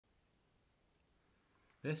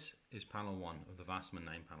This is panel 1 of the Wasserman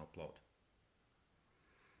 9-panel plot.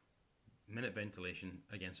 Minute ventilation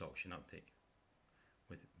against oxygen uptake,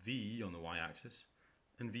 with VE on the y-axis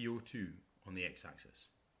and VO2 on the x-axis.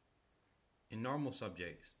 In normal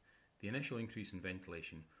subjects, the initial increase in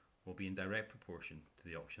ventilation will be in direct proportion to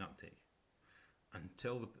the oxygen uptake,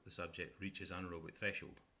 until the subject reaches anaerobic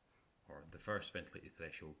threshold, or the first ventilated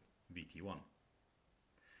threshold, VT1.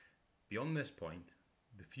 Beyond this point,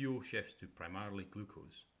 the fuel shifts to primarily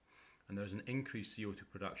glucose, and there is an increased CO2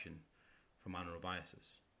 production from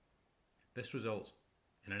anaerobiosis. This results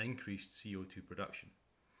in an increased CO2 production,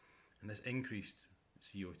 and this increased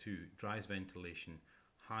CO2 drives ventilation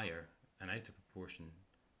higher and out of proportion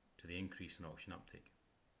to the increase in oxygen uptake.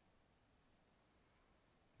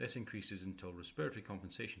 This increases until respiratory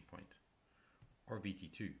compensation point, or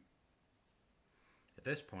VT2. At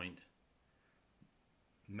this point,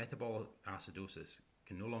 metabolic acidosis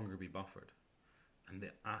can no longer be buffered, and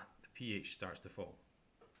the pH starts to fall.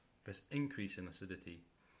 This increase in acidity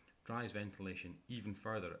drives ventilation even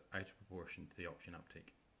further out of proportion to the oxygen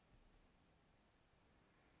uptake.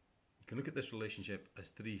 You can look at this relationship as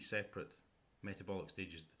three separate metabolic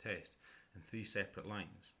stages of the test and three separate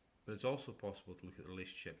lines, but it's also possible to look at the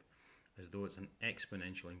relationship as though it's an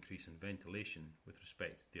exponential increase in ventilation with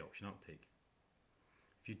respect to the oxygen uptake.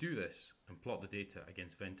 If you do this and plot the data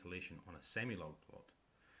against ventilation on a semi-log plot,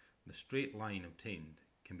 the straight line obtained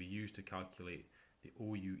can be used to calculate the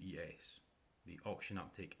OUES, the oxygen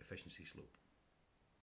uptake efficiency slope.